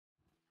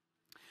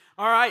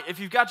All right, if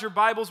you've got your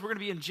Bibles, we're going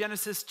to be in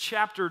Genesis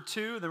chapter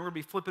 2. Then we're going to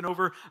be flipping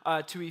over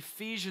to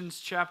Ephesians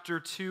chapter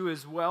 2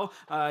 as well.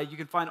 You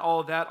can find all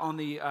of that on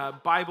the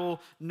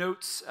Bible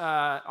notes,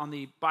 on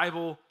the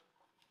Bible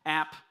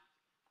app.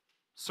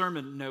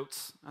 Sermon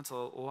notes. That's a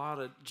lot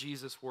of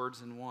Jesus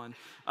words in one.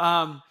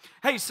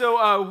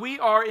 So we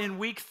are in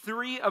week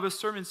 3 of a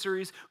sermon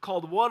series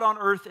called What on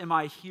Earth Am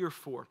I Here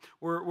For?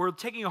 We're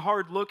taking a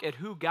hard look at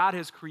who God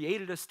has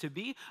created us to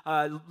be,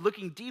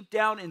 looking deep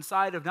down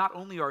inside of not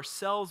only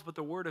ourselves, but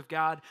the Word of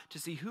God to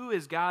see who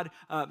has God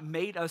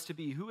made us to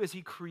be, who has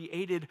He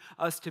created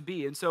us to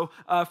be. And so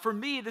for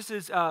me, this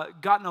has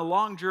gotten a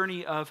long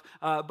journey of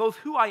both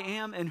who I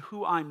am and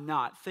who I'm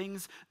not,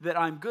 things that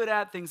I'm good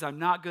at, things I'm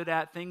not good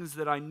at, things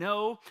that I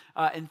know,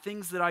 and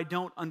things that I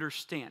don't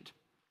understand.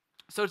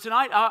 So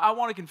tonight, I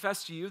want to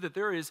confess to you that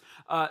there is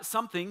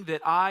something that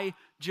I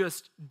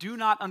just do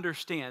not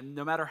understand,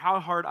 no matter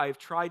how hard I've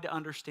tried to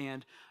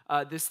understand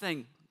this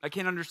thing. I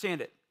can't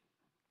understand it.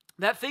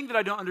 That thing that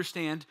I don't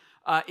understand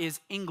is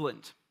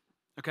England,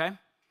 okay?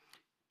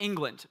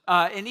 England.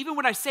 And even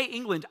when I say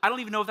England, I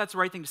don't even know if that's the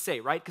right thing to say,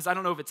 right? Because I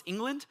don't know if it's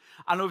England.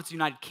 I don't know if it's the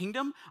United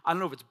Kingdom. I don't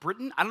know if it's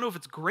Britain. I don't know if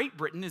it's Great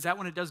Britain. Is that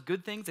when it does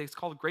good things? It's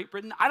called Great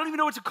Britain. I don't even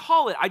know what to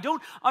call it. I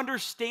don't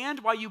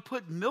understand why you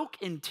put milk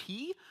in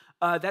tea.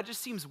 That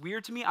just seems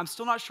weird to me. I'm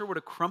still not sure what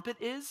a crumpet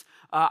is.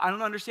 I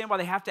don't understand why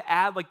they have to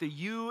add like the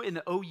U in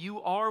the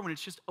O-U-R when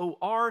it's just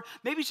O-R.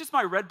 Maybe it's just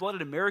my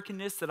red-blooded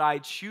Americanness that I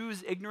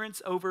choose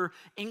ignorance over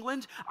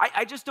England.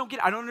 I just don't get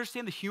it. I don't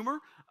understand the humor.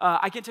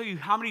 I can't tell you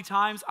how many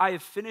times I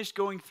have finished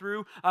going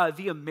through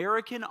the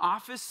American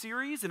Office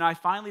series and I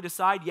finally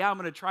decide, I'm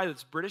going to try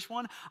this British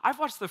one. I've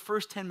watched the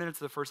first 10 minutes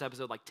of the first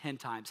episode like 10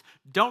 times.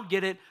 Don't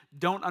get it.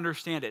 Don't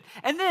understand it.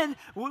 And then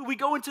we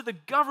go into the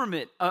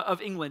government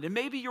of England. And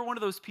maybe you're one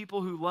of those people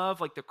who love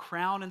like The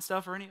Crown and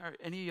stuff, or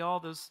any of y'all,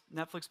 those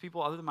Netflix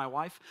people other than my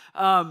wife,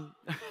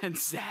 and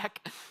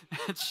Zach.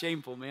 That's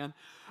shameful, man.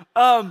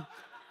 But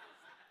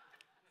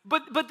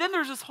then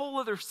there's this whole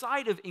other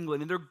side of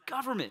England and their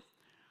government.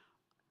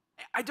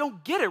 I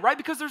don't get it, right?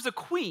 Because there's a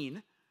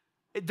queen.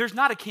 There's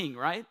not a king,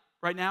 right?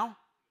 Right now?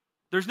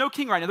 There's no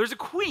king right now. There's a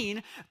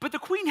queen, but the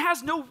queen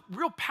has no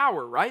real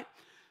power, right?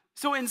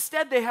 So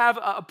instead, they have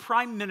a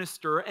prime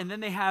minister, and then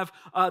they have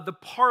the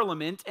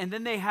parliament, and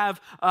then they have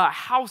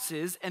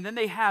houses, and then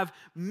they have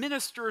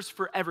ministers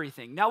for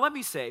everything. Now, let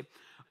me say,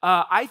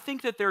 I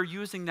think that they're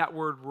using that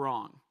word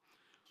wrong.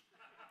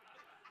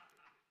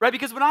 Right?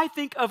 Because when I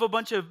think of a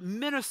bunch of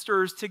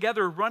ministers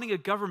together running a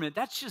government,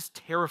 that's just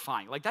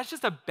terrifying. Like, that's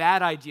just a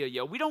bad idea,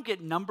 yo. We don't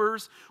get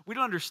numbers. We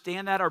don't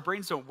understand that. Our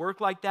brains don't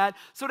work like that.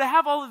 So to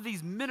have all of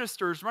these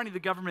ministers running the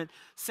government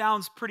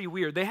sounds pretty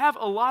weird. They have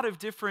a lot of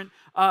different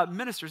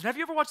ministers. And have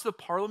you ever watched the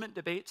parliament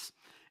debates?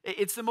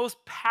 It's the most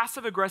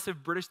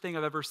passive-aggressive British thing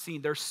I've ever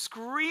seen. They're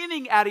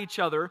screaming at each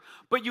other,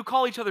 but you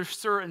call each other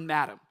sir and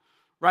madam.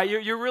 Right?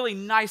 You're really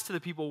nice to the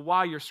people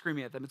while you're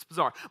screaming at them. It's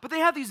bizarre. But they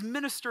have these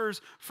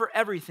ministers for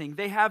everything.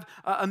 They have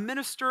a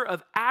minister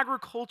of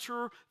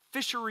agriculture,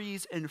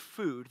 fisheries, and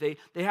food.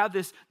 They have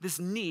this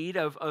need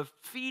of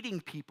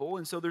feeding people,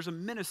 and so there's a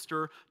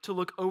minister to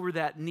look over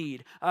that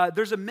need.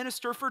 There's a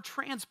minister for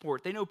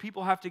transport. They know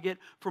people have to get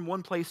from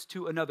one place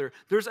to another.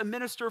 There's a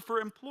minister for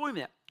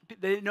employment.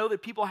 They know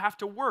that people have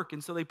to work,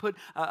 and so they put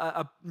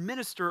a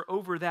minister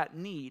over that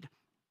need.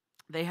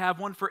 They have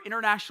one for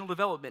international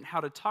development,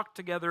 how to talk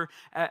together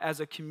as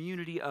a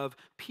community of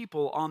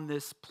people on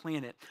this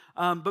planet.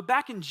 But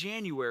back in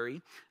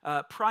January,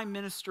 Prime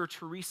Minister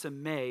Theresa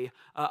May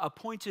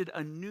appointed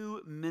a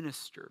new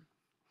minister.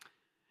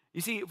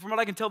 You see, from what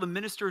I can tell, the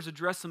ministers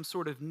address some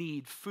sort of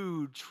need: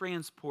 food,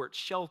 transport,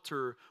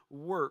 shelter,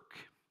 work.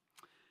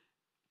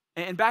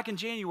 And back in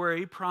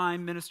January,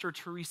 Prime Minister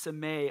Theresa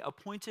May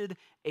appointed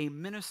a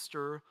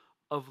minister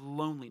of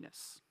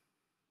loneliness.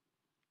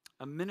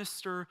 A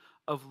minister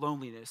of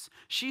loneliness.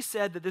 She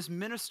said that this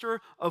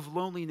minister of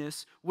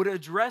loneliness would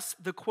address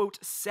the,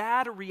 quote,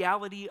 sad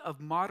reality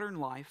of modern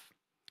life,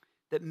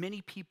 that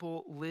many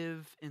people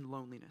live in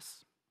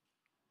loneliness.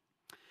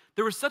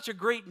 There was such a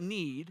great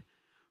need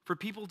for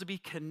people to be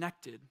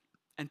connected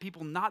and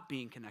people not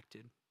being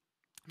connected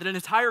that an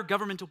entire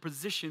governmental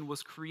position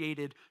was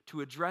created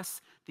to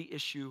address the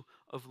issue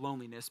of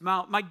loneliness.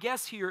 Now, my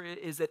guess here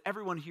is that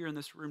everyone here in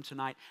this room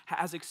tonight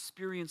has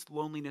experienced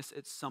loneliness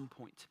at some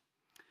point.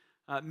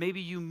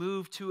 Maybe you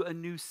moved to a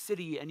new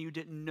city and you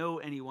didn't know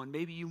anyone.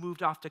 Maybe you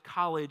moved off to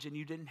college and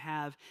you didn't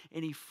have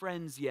any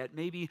friends yet.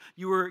 Maybe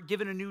you were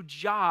given a new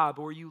job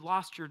or you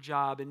lost your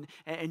job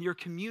and your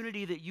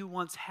community that you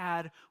once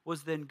had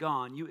was then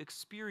gone. You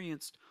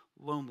experienced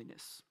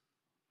loneliness.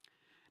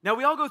 Now,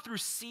 we all go through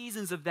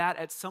seasons of that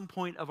at some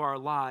point of our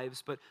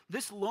lives, but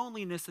this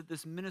loneliness that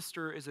this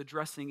minister is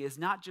addressing is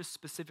not just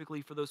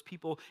specifically for those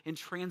people in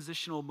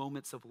transitional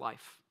moments of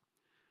life,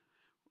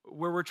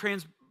 where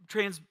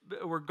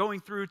we're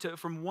going through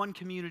from one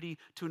community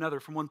to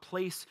another, from one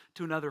place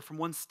to another, from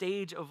one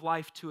stage of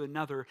life to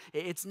another.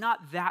 It's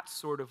not that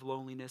sort of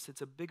loneliness.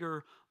 It's a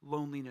bigger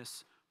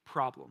loneliness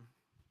problem.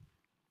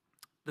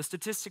 The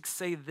statistics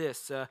say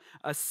this. A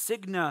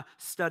Cigna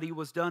study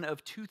was done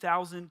of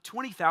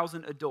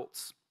 20,000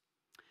 adults,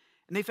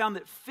 and they found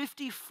that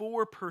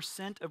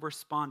 54% of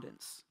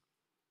respondents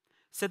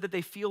said that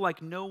they feel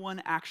like no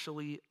one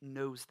actually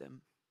knows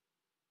them.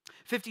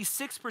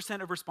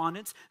 56% of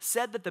respondents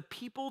said that the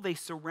people they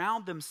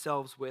surround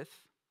themselves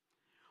with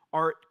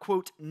are,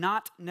 quote,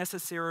 not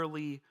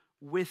necessarily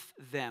with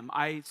them.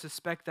 I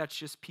suspect that's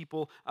just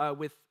people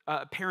with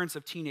parents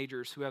of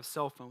teenagers who have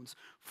cell phones.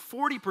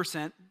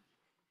 40%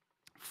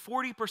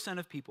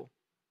 of people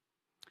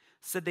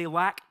said they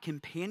lack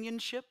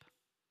companionship,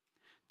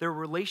 their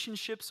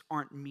relationships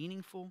aren't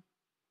meaningful,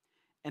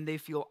 and they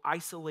feel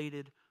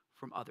isolated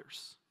from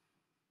others.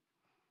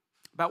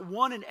 About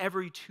 1 in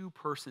every 2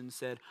 persons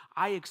said,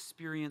 I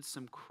experienced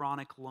some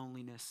chronic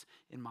loneliness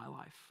in my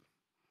life.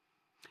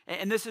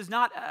 And this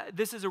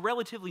is a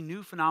relatively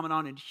new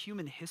phenomenon in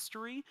human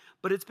history,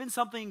 but it's been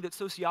something that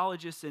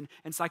sociologists and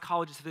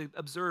psychologists have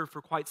observed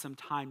for quite some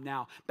time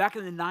now. Back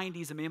in the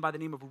 90s, a man by the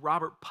name of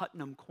Robert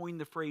Putnam coined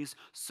the phrase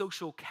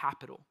social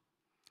capital.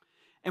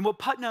 And what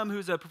Putnam,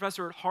 who's a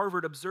professor at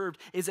Harvard, observed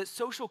is that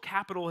social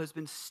capital has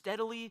been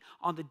steadily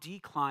on the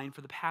decline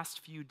for the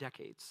past few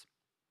decades.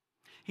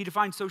 He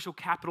defined social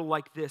capital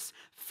like this: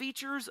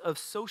 features of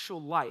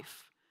social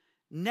life,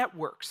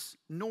 networks,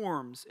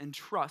 norms, and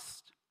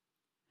trust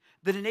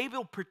that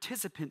enable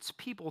participants,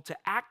 people, to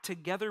act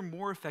together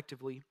more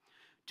effectively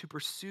to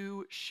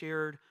pursue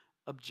shared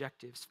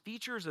objectives.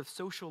 Features of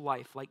social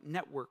life like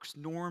networks,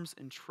 norms,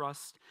 and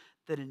trust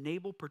that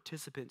enable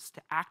participants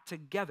to act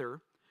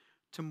together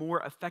to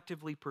more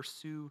effectively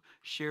pursue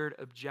shared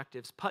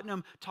objectives.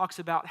 Putnam talks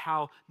about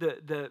how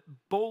the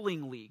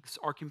bowling leagues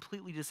are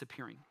completely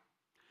disappearing.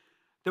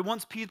 That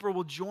once people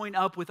will join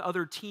up with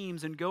other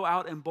teams and go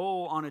out and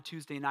bowl on a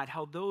Tuesday night,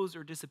 how those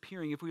are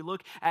disappearing. If we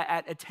look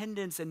at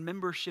attendance and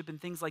membership in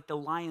things like the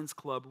Lions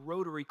Club,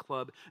 Rotary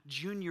Club,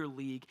 Junior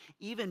League,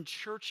 even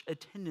church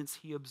attendance,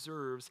 he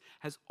observes,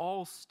 has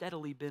all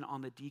steadily been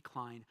on the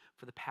decline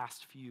for the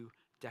past few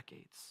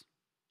decades.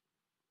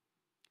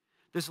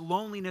 This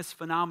loneliness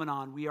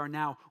phenomenon we are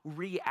now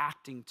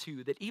reacting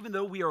to, that even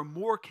though we are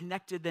more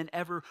connected than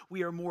ever,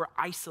 we are more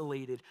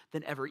isolated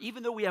than ever.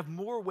 Even though we have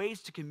more ways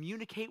to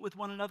communicate with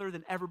one another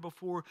than ever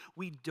before,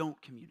 we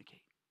don't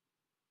communicate.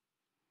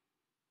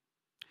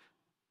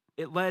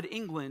 It led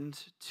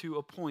England to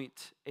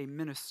appoint a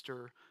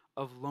minister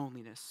of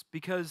loneliness,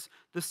 because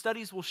the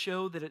studies will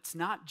show that it's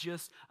not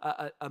just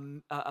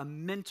a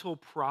mental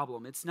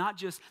problem. It's not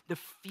just the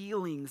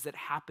feelings that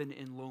happen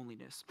in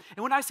loneliness.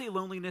 And when I say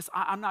loneliness,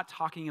 I'm not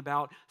talking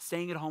about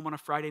staying at home on a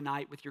Friday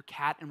night with your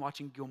cat and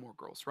watching Gilmore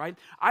Girls, right?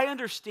 I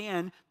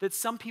understand that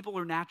some people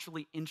are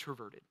naturally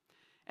introverted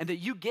and that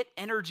you get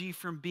energy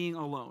from being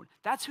alone.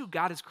 That's who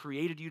God has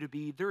created you to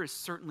be. There is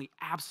certainly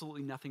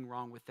absolutely nothing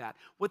wrong with that.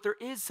 What there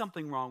is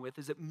something wrong with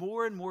is that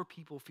more and more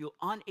people feel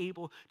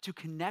unable to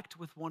connect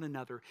with one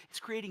another. It's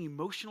creating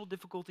emotional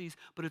difficulties,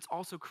 but it's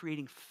also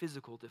creating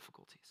physical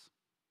difficulties.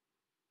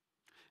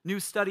 New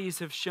studies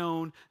have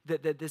shown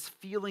that this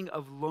feeling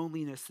of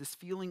loneliness, this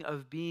feeling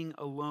of being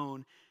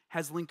alone,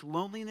 has linked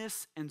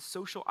loneliness and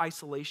social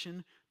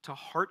isolation to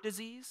heart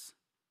disease,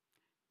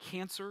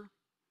 cancer,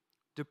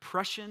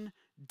 depression,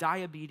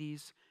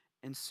 diabetes,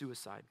 and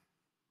suicide.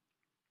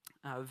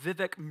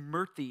 Vivek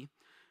Murthy,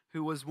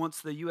 who was once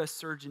the U.S.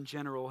 Surgeon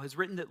General, has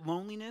written that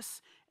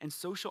loneliness and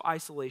social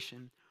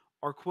isolation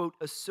are, quote,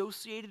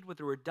 associated with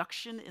a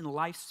reduction in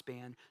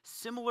lifespan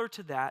similar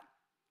to that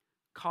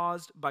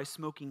caused by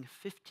smoking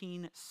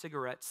 15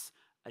 cigarettes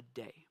a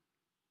day.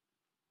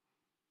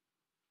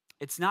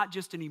 It's not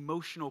just an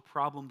emotional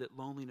problem that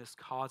loneliness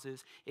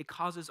causes. It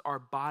causes our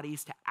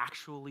bodies to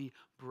actually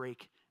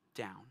break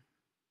down.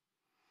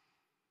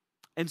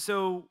 And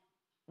so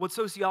what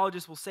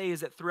sociologists will say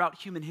is that throughout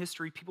human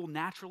history, people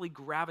naturally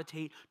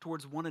gravitate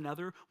towards one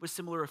another with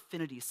similar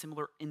affinities,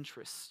 similar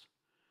interests.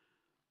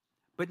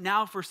 But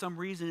now, for some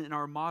reason, in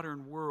our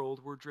modern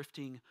world, we're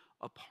drifting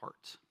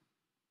apart.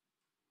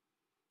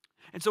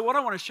 And so what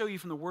I want to show you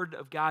from the Word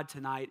of God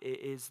tonight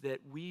is that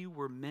we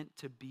were meant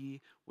to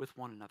be with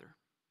one another.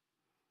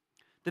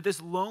 That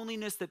this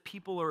loneliness that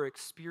people are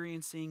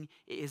experiencing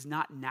is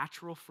not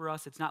natural for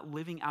us. It's not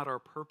living out our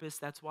purpose.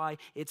 That's why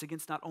it's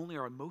against not only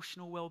our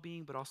emotional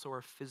well-being, but also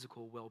our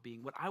physical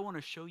well-being. What I want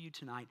to show you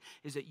tonight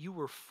is that you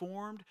were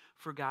formed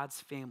for God's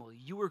family.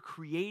 You were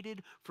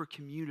created for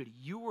community.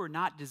 You were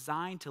not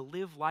designed to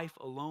live life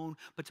alone,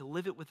 but to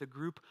live it with a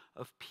group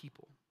of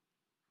people.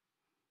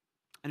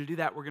 And to do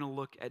that, we're going to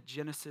look at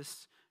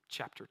Genesis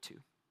chapter 2.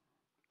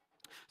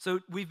 So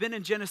we've been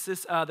in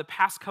Genesis the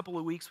past couple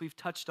of weeks. We've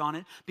touched on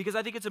it because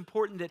I think it's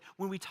important that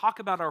when we talk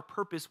about our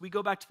purpose, we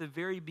go back to the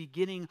very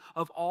beginning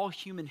of all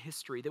human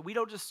history. That we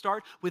don't just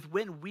start with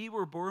when we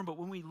were born, but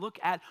when we look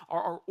at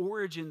our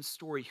origin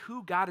story,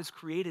 who God has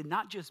created,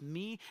 not just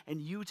me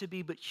and you to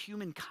be, but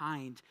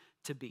humankind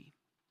to be.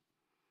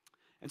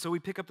 And so we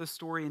pick up the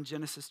story in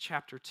Genesis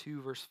chapter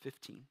 2, verse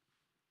 15. It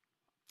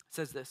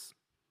says this: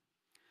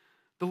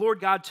 The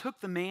Lord God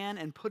took the man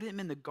and put him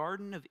in the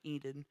Garden of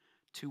Eden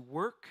to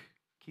work,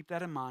 keep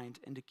that in mind,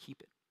 and to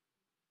keep it.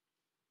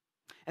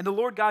 And the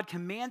Lord God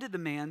commanded the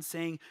man,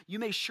 saying, you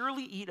may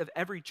surely eat of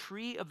every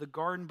tree of the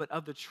garden, but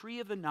of the tree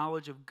of the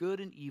knowledge of good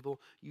and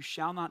evil you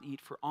shall not eat,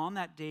 for on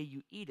that day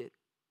you eat it,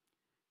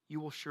 you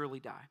will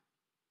surely die.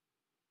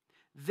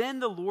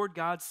 Then the Lord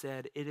God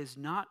said, it is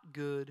not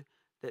good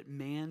that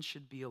man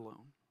should be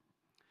alone.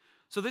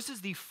 So this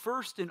is the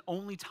first and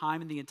only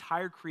time in the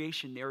entire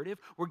creation narrative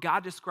where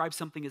God describes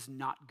something as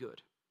not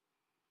good.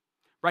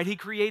 Right? He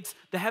creates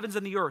the heavens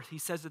and the earth. He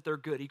says that they're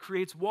good. He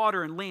creates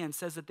water and land,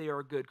 says that they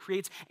are good.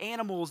 Creates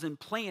animals and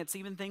plants,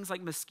 even things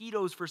like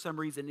mosquitoes for some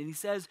reason. And he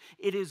says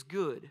it is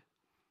good.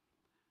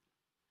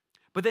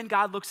 But then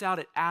God looks out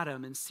at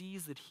Adam and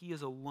sees that he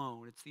is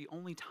alone. It's the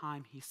only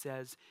time he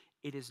says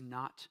it is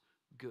not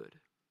good.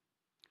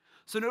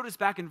 So notice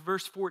back in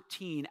verse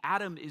 14,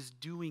 Adam is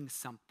doing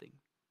something.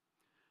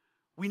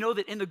 We know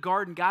that in the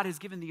garden, God has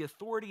given the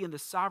authority and the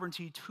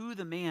sovereignty to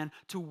the man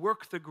to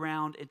work the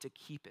ground and to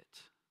keep it.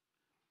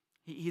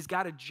 He's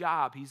got a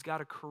job. He's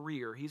got a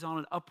career. He's on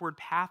an upward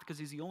path because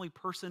he's the only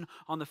person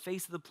on the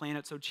face of the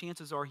planet, so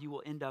chances are he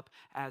will end up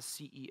as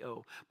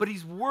CEO. But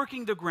he's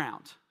working the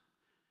ground.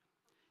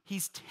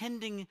 He's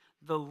tending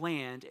the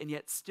land, and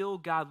yet still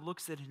God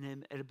looks at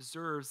him and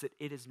observes that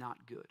it is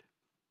not good.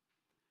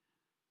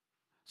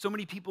 So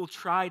many people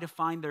try to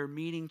find their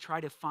meaning, try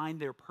to find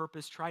their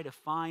purpose, try to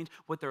find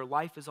what their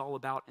life is all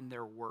about in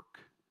their work.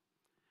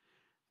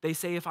 They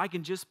say, if I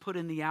can just put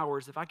in the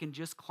hours, if I can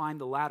just climb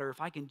the ladder,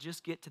 if I can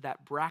just get to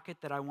that bracket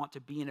that I want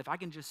to be in, if I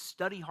can just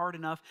study hard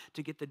enough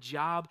to get the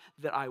job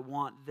that I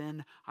want,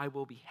 then I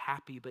will be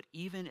happy. But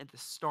even at the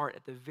start,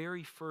 at the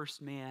very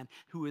first man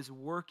who is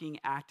working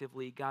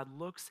actively, God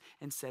looks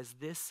and says,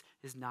 this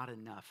is not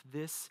enough.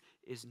 This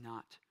is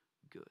not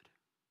good.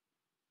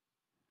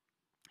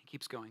 He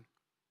keeps going.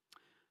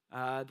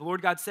 The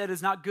Lord God said, it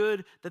is not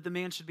good that the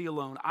man should be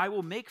alone. I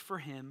will make for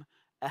him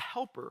a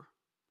helper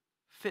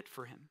fit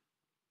for him.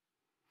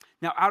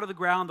 Now out of the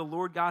ground the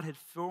Lord God had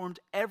formed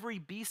every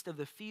beast of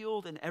the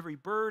field and every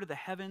bird of the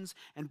heavens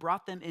and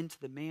brought them into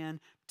the man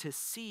to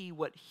see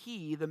what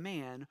he, the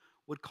man,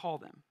 would call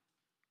them.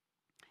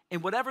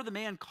 And whatever the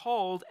man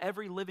called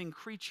every living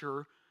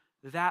creature,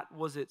 that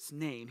was its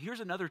name.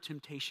 Here's another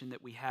temptation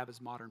that we have as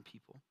modern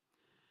people.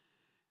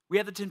 We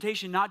have the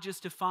temptation not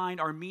just to find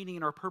our meaning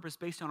and our purpose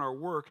based on our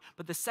work,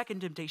 but the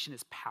second temptation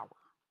is power.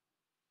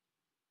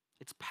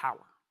 It's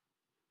power.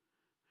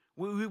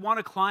 We want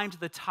to climb to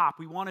the top.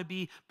 We want to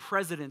be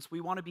presidents.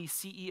 We want to be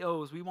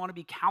CEOs. We want to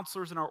be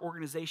counselors in our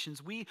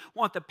organizations. We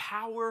want the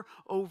power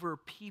over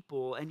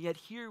people. And yet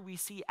here we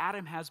see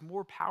Adam has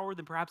more power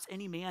than perhaps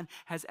any man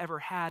has ever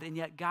had. And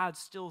yet God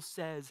still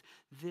says,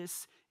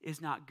 this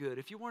is not good.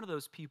 If you're one of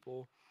those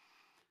people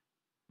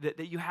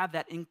that you have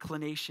that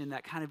inclination,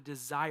 that kind of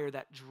desire,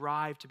 that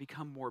drive to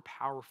become more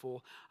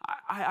powerful,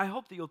 I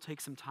hope that you'll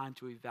take some time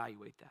to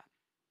evaluate that.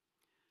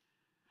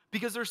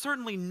 Because there's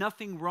certainly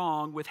nothing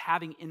wrong with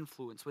having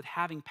influence, with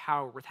having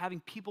power, with having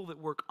people that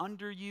work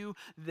under you,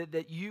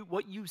 that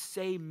what you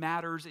say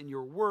matters in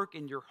your work,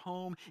 in your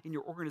home, in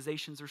your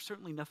organizations. There's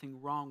certainly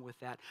nothing wrong with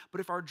that. But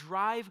if our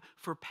drive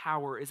for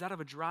power is out of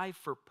a drive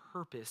for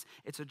purpose,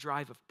 it's a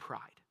drive of pride.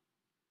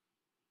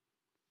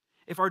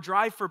 If our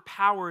drive for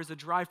power is a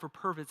drive for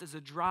purpose, it's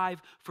a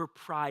drive for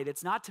pride.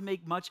 It's not to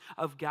make much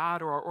of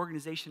God or our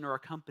organization or our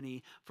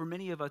company. For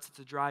many of us, it's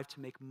a drive to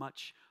make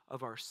much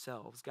of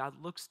ourselves.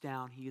 God looks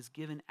down. He has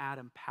given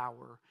Adam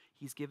power.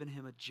 He's given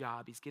him a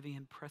job. He's giving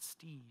him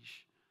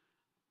prestige.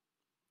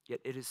 Yet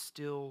it is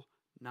still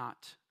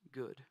not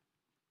good.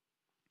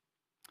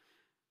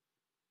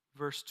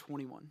 Verse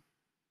 21.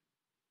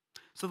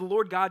 So the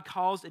Lord God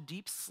caused a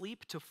deep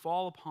sleep to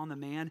fall upon the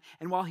man,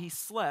 and while he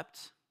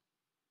slept,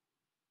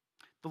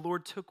 the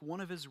Lord took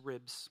one of his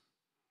ribs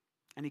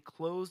and he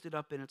closed it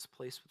up in its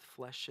place with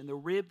flesh. And the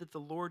rib that the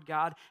Lord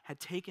God had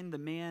taken the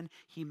man,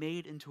 he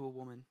made into a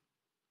woman.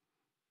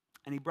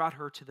 And he brought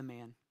her to the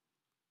man.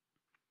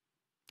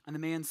 And the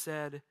man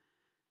said,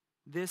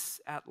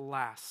 this at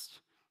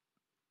last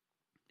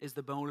is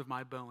the bone of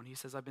my bone. He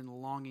says, I've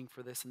been longing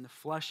for this. And the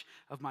flesh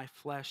of my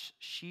flesh,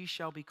 she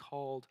shall be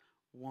called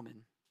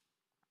woman,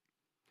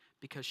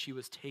 because she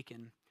was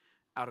taken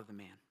out of the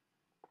man.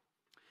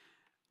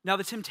 Now,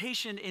 the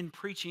temptation in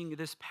preaching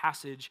this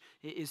passage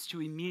is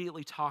to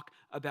immediately talk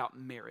about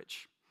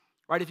marriage.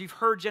 Right? If you've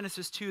heard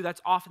Genesis 2,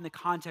 that's often the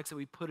context that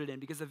we put it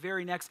in, because the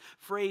very next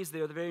phrase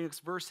there, the very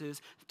next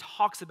verses,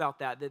 talks about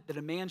that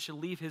a man shall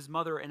leave his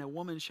mother and a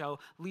woman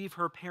shall leave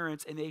her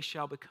parents and they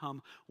shall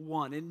become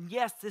one. And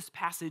yes, this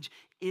passage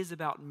is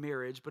about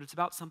marriage, but it's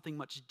about something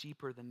much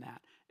deeper than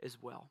that as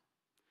well.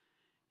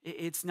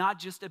 It's not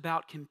just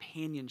about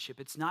companionship.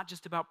 It's not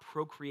just about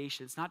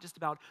procreation. It's not just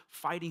about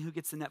fighting who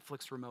gets the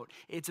Netflix remote.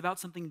 It's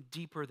about something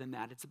deeper than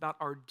that. It's about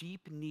our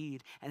deep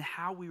need and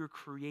how we were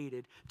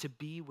created to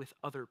be with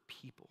other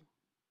people.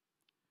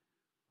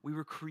 We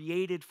were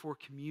created for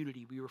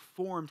community. We were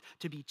formed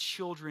to be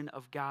children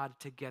of God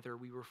together.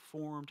 We were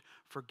formed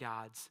for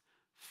God's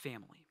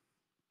family.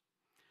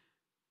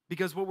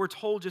 Because what we're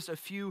told just a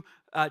few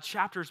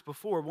chapters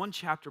before, one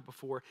chapter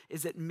before,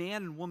 is that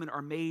man and woman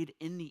are made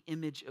in the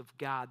image of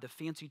God. The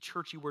fancy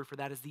churchy word for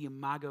that is the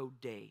imago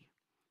Dei.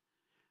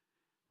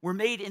 We're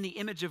made in the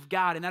image of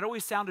God, and that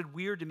always sounded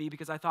weird to me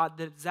because I thought,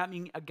 does that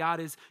mean a God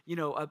is,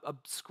 a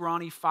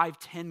scrawny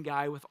 5'10"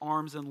 guy with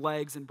arms and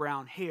legs and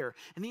brown hair?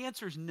 And the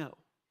answer is no.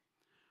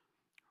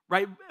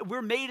 Right?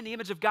 We're made in the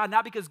image of God,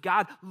 not because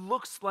God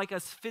looks like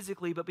us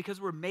physically, but because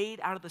we're made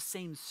out of the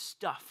same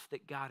stuff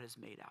that God is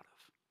made out of.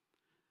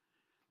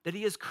 That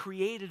he has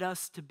created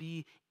us to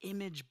be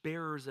image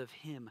bearers of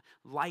him,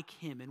 like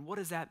him. And what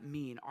does that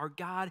mean? Our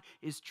God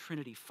is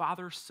Trinity,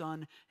 Father,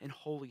 Son, and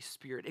Holy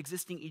Spirit,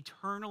 existing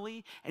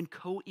eternally and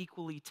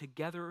co-equally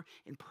together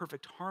in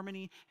perfect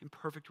harmony and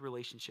perfect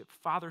relationship.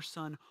 Father,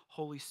 Son,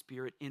 Holy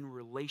Spirit in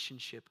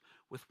relationship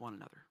with one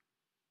another.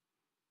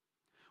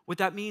 What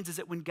that means is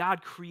that when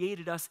God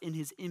created us in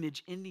his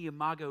image in the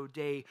Imago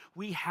Dei,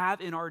 we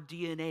have in our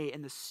DNA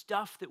and the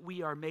stuff that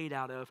we are made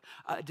out of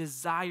a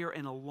desire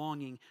and a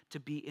longing to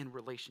be in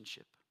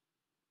relationship.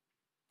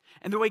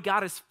 And the way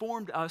God has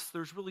formed us,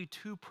 there's really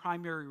two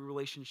primary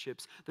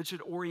relationships that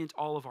should orient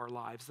all of our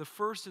lives. The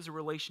first is a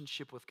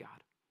relationship with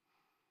God.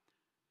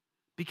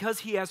 Because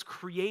he has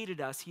created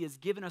us, he has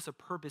given us a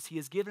purpose, he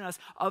has given us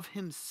of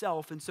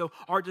himself. And so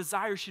our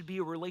desire should be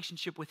a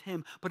relationship with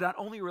him, but not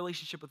only a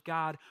relationship with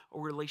God, a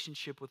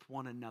relationship with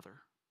one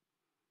another.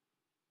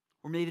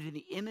 We're made in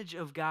the image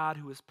of God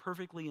who is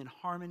perfectly in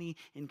harmony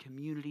in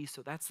community,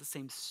 so that's the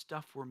same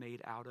stuff we're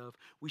made out of.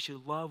 We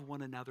should love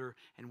one another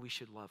and we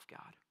should love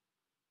God.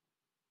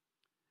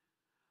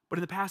 But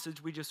in the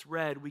passage we just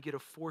read, we get a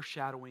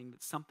foreshadowing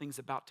that something's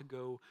about to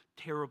go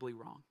terribly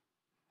wrong.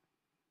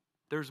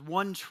 There's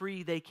one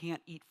tree they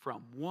can't eat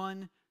from,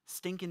 one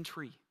stinking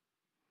tree.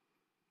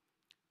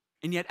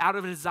 And yet out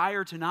of a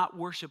desire to not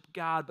worship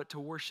God, but to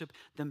worship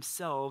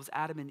themselves,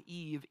 Adam and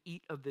Eve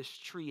eat of this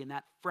tree, and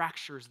that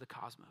fractures the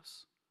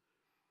cosmos.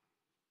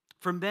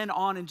 From then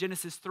on in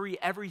Genesis 3,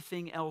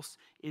 everything else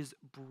is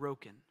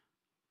broken.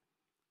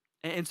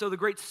 And so the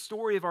great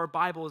story of our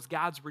Bible is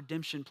God's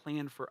redemption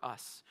plan for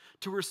us,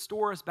 to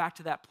restore us back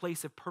to that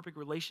place of perfect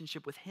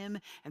relationship with him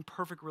and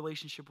perfect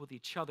relationship with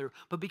each other.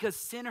 But because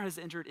sin has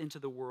entered into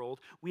the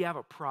world, we have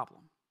a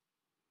problem.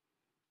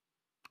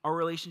 Our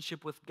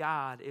relationship with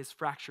God is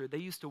fractured. They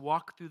used to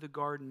walk through the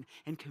garden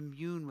and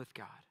commune with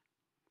God,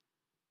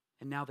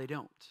 and now they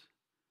don't.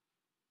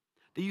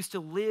 They used to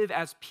live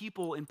as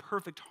people in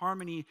perfect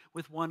harmony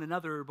with one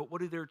another, but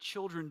what do their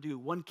children do?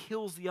 One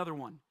kills the other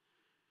one.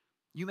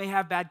 You may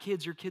have bad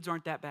kids, your kids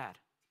aren't that bad.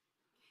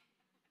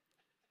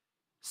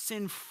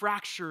 Sin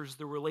fractures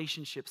the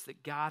relationships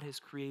that God has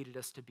created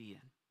us to be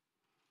in.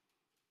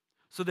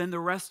 So then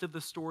the rest of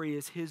the story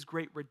is his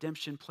great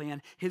redemption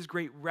plan, his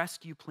great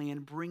rescue plan,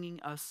 bringing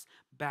us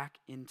back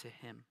into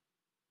him.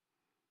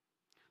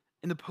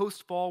 In the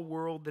post-fall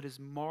world that is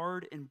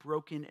marred and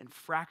broken and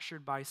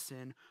fractured by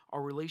sin,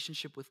 our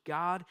relationship with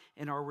God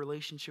and our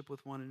relationship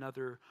with one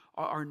another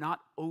are not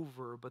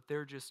over, but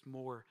they're just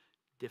more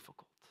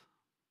difficult.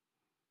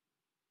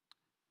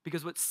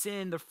 Because what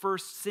sin, the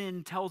first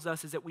sin, tells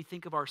us is that we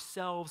think of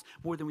ourselves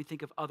more than we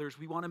think of others.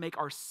 We want to make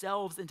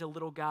ourselves into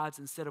little gods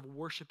instead of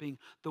worshiping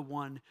the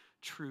one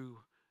true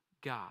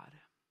God.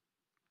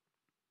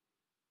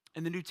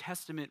 In the New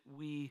Testament,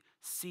 we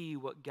see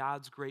what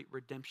God's great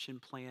redemption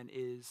plan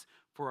is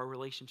for our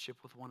relationship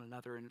with one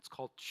another, and it's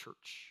called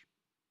church.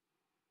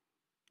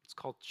 It's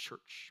called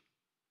church.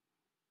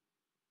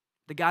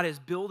 That God is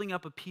building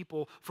up a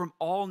people from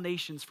all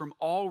nations, from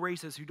all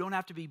races, who don't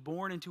have to be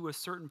born into a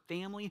certain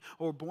family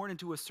or born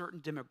into a certain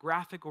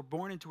demographic or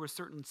born into a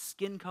certain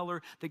skin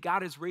color. That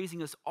God is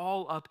raising us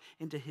all up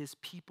into his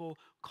people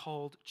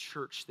called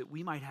church, that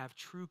we might have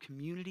true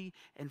community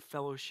and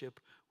fellowship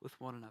with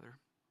one another.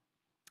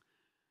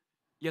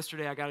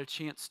 Yesterday, I got a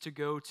chance to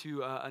go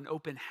to an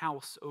open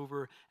house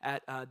over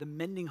at the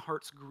Mending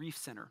Hearts Grief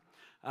Center.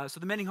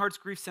 So the Mending Hearts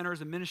Grief Center is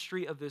a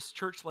ministry of this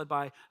church led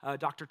by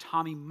Dr.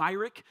 Tommy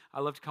Myrick. I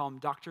love to call him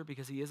doctor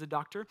because he is a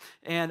doctor.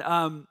 And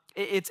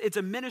it's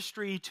a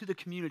ministry to the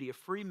community, a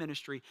free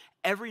ministry.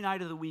 Every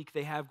night of the week,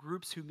 they have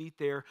groups who meet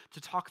there to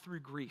talk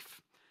through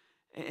grief.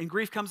 And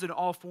grief comes in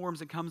all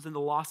forms. It comes in the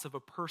loss of a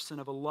person,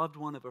 of a loved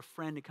one, of a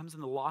friend. It comes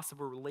in the loss of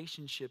a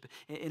relationship,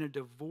 in a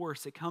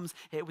divorce. It comes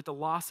with the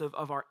loss of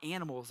our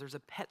animals. There's a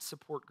pet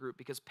support group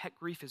because pet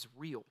grief is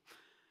real.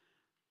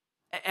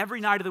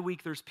 Every night of the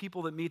week, there's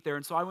people that meet there.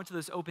 And so I went to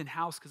this open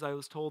house because I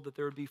was told that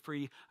there would be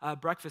free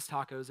breakfast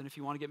tacos. And if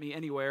you want to get me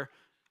anywhere,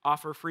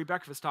 offer free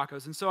breakfast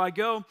tacos. And so I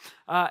go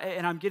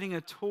and I'm getting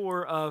a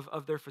tour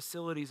of their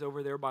facilities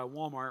over there by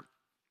Walmart.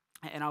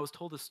 And I was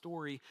told a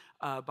story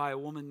by a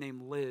woman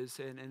named Liz,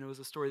 and it was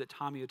a story that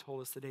Tommy had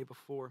told us the day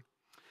before.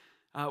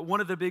 One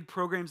of the big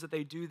programs that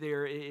they do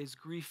there is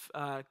grief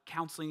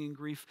counseling and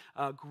grief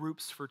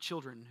groups for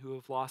children who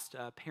have lost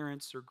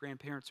parents or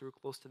grandparents who are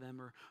close to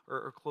them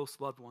or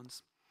close loved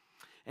ones.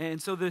 And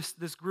so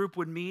this group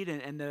would meet,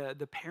 and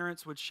the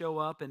parents would show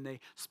up, and they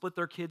split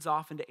their kids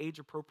off into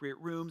age-appropriate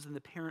rooms, and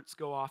the parents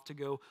go off to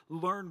go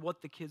learn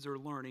what the kids are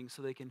learning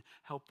so they can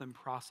help them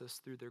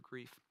process through their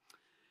grief.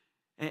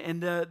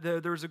 And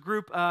there was a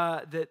group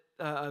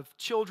of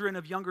children,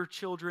 of younger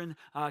children,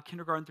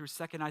 kindergarten through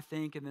second, I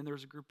think, and then there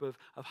was a group of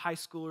high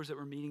schoolers that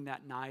were meeting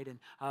that night.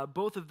 And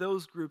both of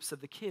those groups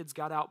of the kids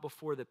got out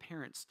before the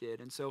parents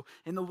did. And so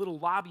in the little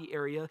lobby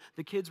area,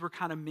 the kids were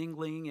kind of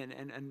mingling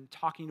and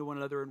talking to one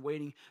another and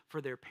waiting for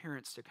their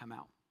parents to come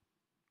out.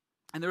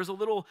 And there was a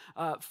little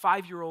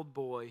 5-year-old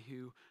boy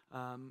who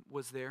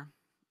was there.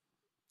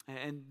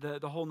 And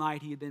the whole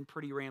night he had been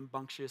pretty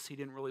rambunctious. He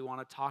didn't really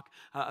want to talk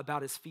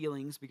about his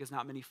feelings because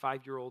not many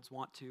 5-year-olds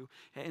want to.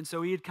 And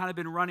so he had kind of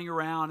been running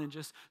around and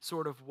just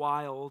sort of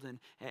wild.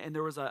 And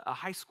there was a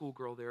high school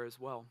girl there as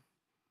well.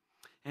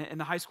 And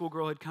the high school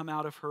girl had come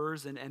out of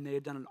hers and they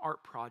had done an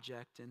art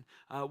project. And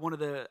one of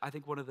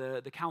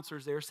the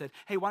counselors there said,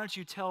 "Hey, why don't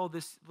you tell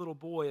this little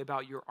boy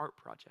about your art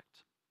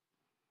project?"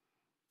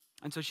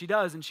 And so she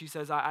does, and she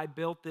says, I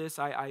built this,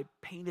 I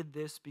painted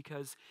this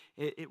because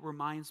it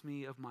reminds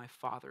me of my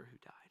father who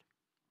died.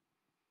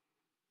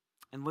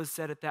 And Liz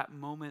said at that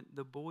moment,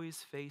 the boy's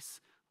face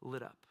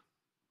lit up.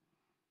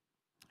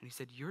 And he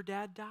said, "Your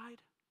dad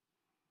died?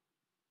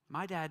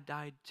 My dad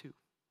died too."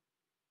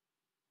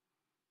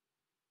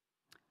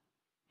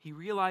 He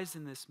realized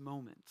in this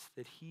moment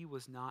that he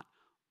was not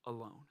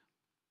alone.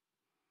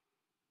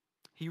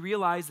 He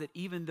realized that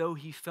even though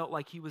he felt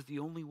like he was the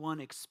only one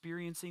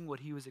experiencing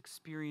what he was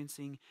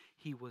experiencing,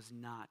 he was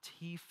not.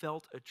 He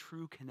felt a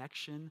true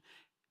connection,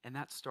 and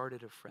that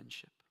started a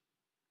friendship.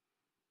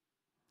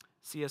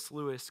 C.S.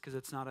 Lewis, because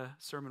it's not a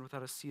sermon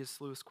without a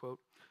C.S. Lewis quote,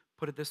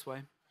 put it this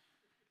way.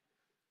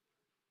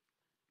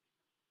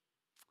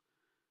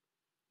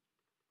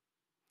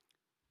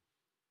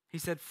 He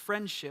said,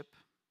 "Friendship,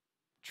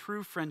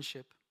 true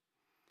friendship,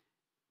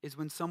 is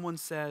when someone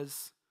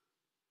says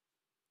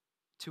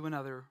to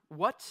another,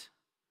 'What?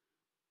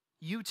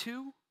 You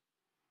too?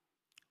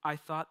 I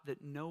thought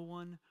that no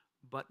one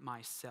but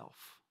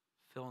myself,'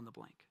 fill in the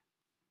blank.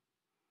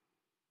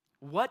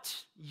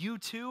 What? You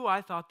too?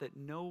 I thought that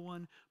no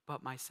one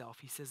but myself."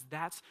 He says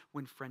that's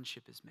when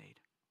friendship is made.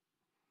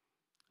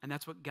 And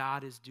that's what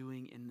God is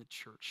doing in the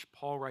church.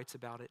 Paul writes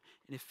about it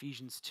in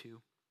Ephesians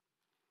 2.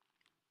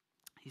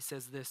 He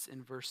says this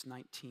in verse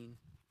 19.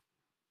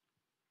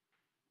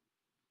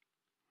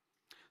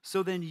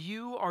 "So then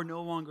you are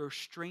no longer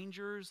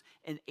strangers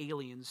and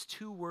aliens,"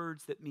 2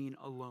 words that mean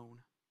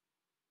alone.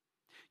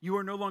 "You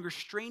are no longer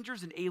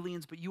strangers and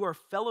aliens, but you are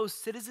fellow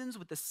citizens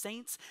with the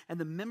saints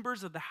and the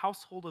members of the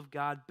household of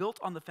God, built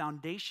on the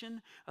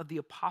foundation of the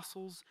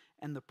apostles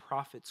and the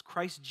prophets,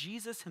 Christ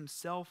Jesus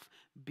himself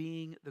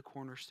being the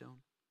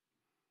cornerstone,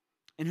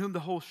 in whom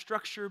the whole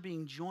structure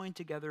being joined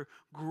together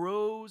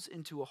grows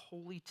into a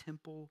holy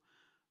temple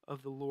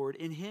of the Lord.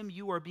 In him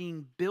you are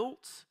being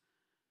built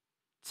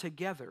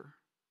together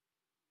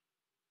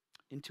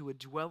into a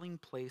dwelling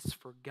place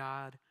for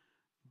God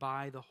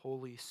by the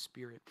Holy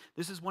Spirit."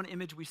 This is one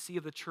image we see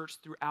of the church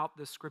throughout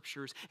the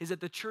scriptures, is that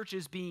the church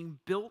is being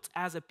built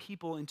as a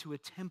people into a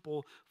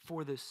temple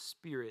for the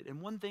Spirit.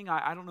 And one thing,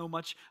 I don't know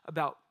much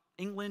about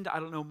England, I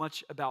don't know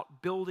much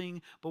about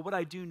building, but what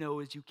I do know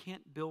is you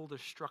can't build a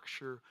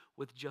structure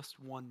with just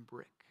one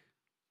brick.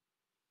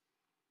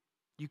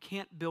 You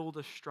can't build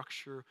a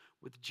structure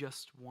with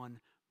just one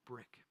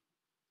brick.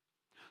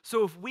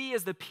 So if we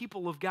as the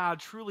people of God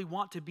truly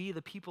want to be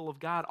the people of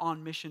God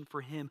on mission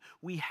for him,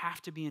 we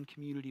have to be in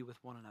community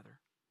with one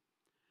another.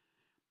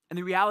 And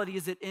the reality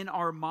is that in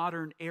our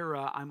modern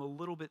era, I'm a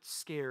little bit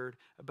scared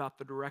about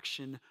the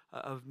direction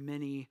of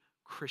many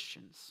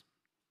Christians.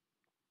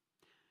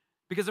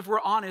 Because if we're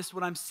honest,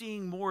 what I'm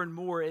seeing more and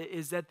more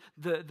is that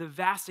the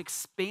vast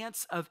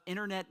expanse of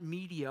internet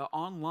media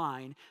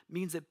online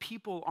means that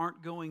people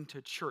aren't going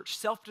to church.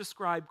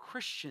 Self-described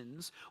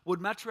Christians would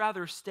much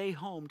rather stay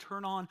home,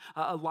 turn on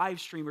a live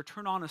stream, or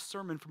turn on a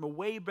sermon from a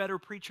way better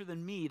preacher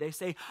than me. They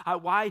say,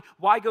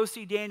 why go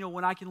see Daniel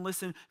when I can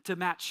listen to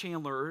Matt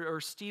Chandler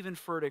or Stephen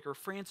Furtick or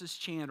Francis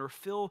Chan or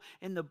fill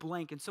in the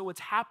blank? And so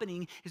what's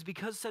happening is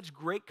because such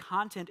great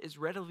content is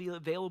readily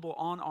available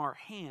on our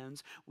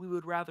hands, we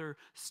would rather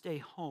stay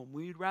home.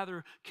 We'd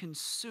rather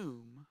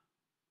consume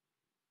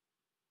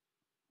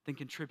than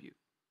contribute.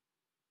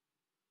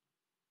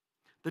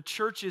 The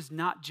church is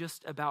not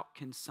just about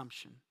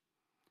consumption.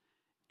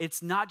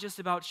 It's not just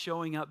about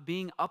showing up,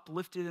 being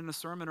uplifted in a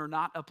sermon or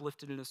not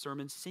uplifted in a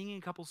sermon, singing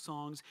a couple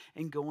songs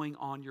and going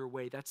on your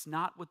way. That's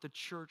not what the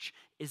church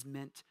is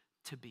meant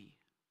to be.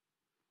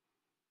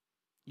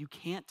 You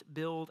can't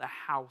build a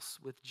house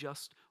with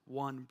just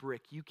one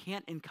brick. You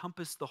can't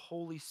encompass the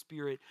Holy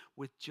Spirit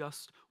with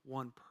just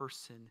one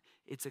person.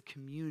 It's a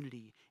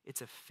community.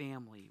 It's a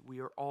family.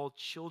 We are all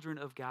children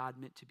of God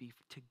meant to be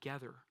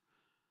together.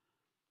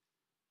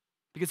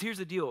 Because here's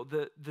the deal.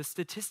 The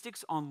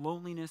statistics on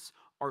loneliness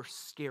are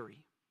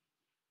scary.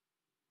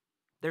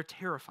 They're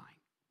terrifying.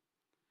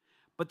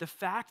 But the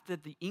fact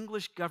that the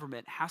English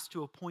government has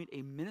to appoint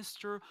a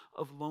minister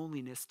of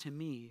loneliness, to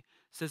me,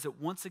 says that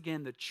once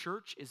again the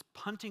church is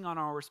punting on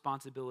our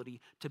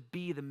responsibility to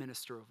be the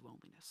minister of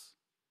loneliness.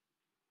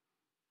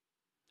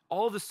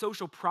 All the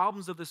social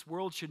problems of this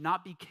world should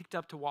not be kicked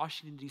up to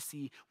Washington,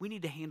 D.C. We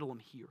need to handle them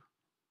here.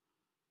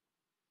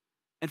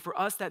 And for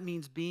us, that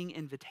means being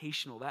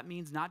invitational. That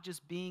means not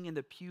just being in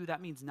the pew.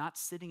 That means not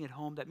sitting at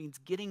home. That means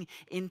getting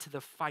into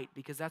the fight,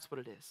 because that's what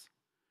it is.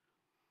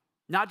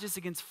 Not just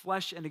against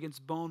flesh and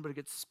against bone, but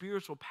against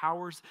spiritual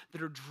powers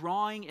that are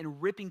drawing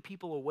and ripping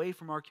people away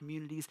from our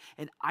communities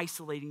and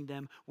isolating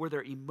them, where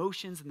their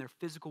emotions and their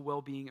physical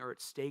well-being are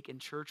at stake. In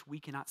church, we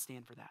cannot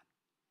stand for that.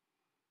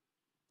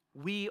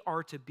 We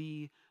are to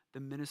be the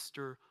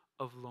minister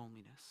of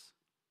loneliness.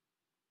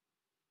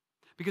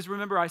 Because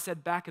remember, I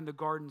said back in the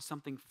garden,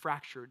 something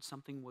fractured,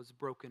 something was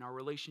broken, our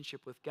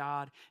relationship with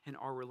God and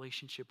our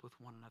relationship with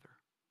one another.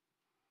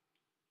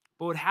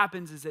 But what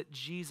happens is that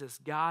Jesus,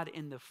 God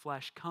in the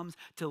flesh, comes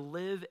to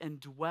live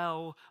and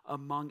dwell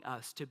among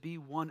us, to be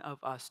one of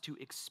us, to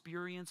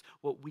experience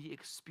what we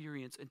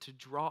experience, and to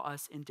draw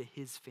us into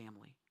his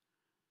family.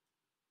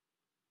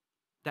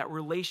 That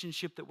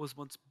relationship that was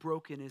once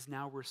broken is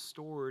now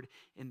restored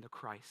in the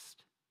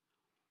Christ.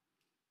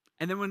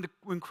 And then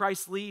when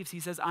Christ leaves,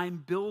 he says, I'm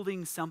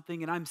building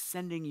something and I'm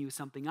sending you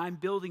something. I'm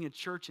building a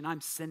church and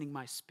I'm sending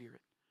my Spirit.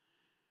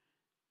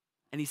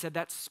 And he said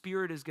that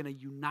Spirit is going to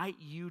unite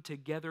you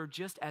together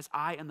just as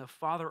I and the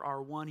Father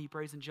are one. He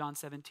prays in John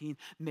 17,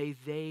 may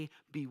they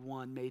be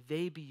one. May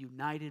they be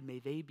united. May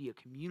they be a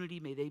community.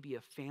 May they be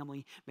a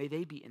family. May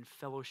they be in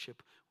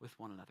fellowship with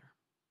one another.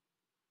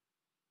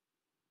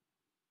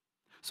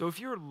 So if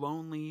you're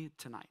lonely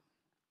tonight,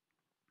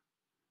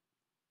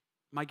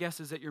 my guess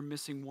is that you're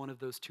missing one of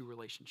those two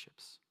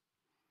relationships.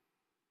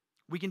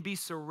 We can be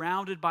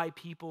surrounded by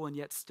people and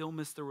yet still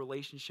miss the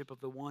relationship of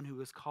the one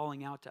who is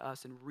calling out to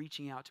us and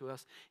reaching out to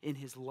us in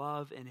his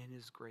love and in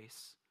his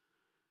grace.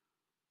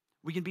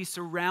 We can be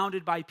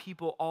surrounded by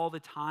people all the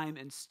time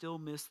and still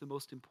miss the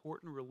most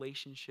important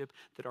relationship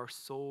that our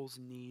souls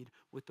need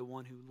with the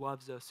one who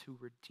loves us, who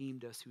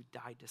redeemed us, who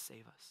died to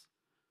save us.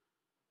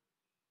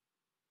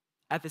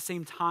 At the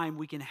same time,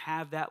 we can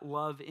have that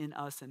love in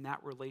us and that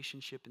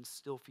relationship and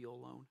still feel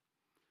alone.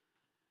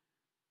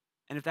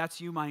 And if that's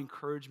you, my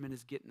encouragement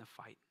is get in the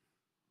fight.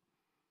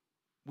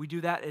 We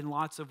do that in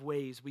lots of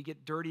ways. We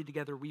get dirty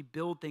together. We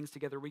build things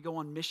together. We go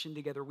on mission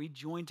together. We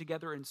join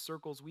together in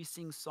circles. We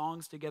sing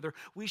songs together.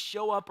 We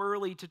show up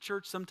early to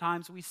church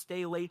sometimes. We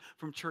stay late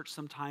from church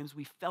sometimes.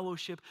 We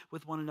fellowship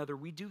with one another.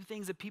 We do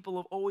things that people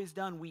have always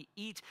done. We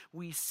eat,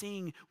 we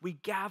sing, we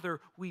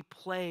gather, we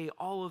play.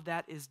 All of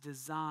that is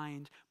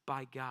designed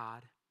by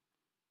God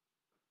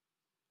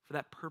for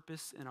that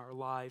purpose in our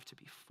life, to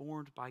be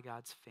formed by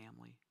God's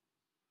family,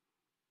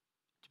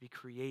 to be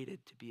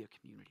created to be a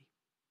community.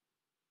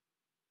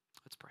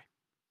 Let's pray.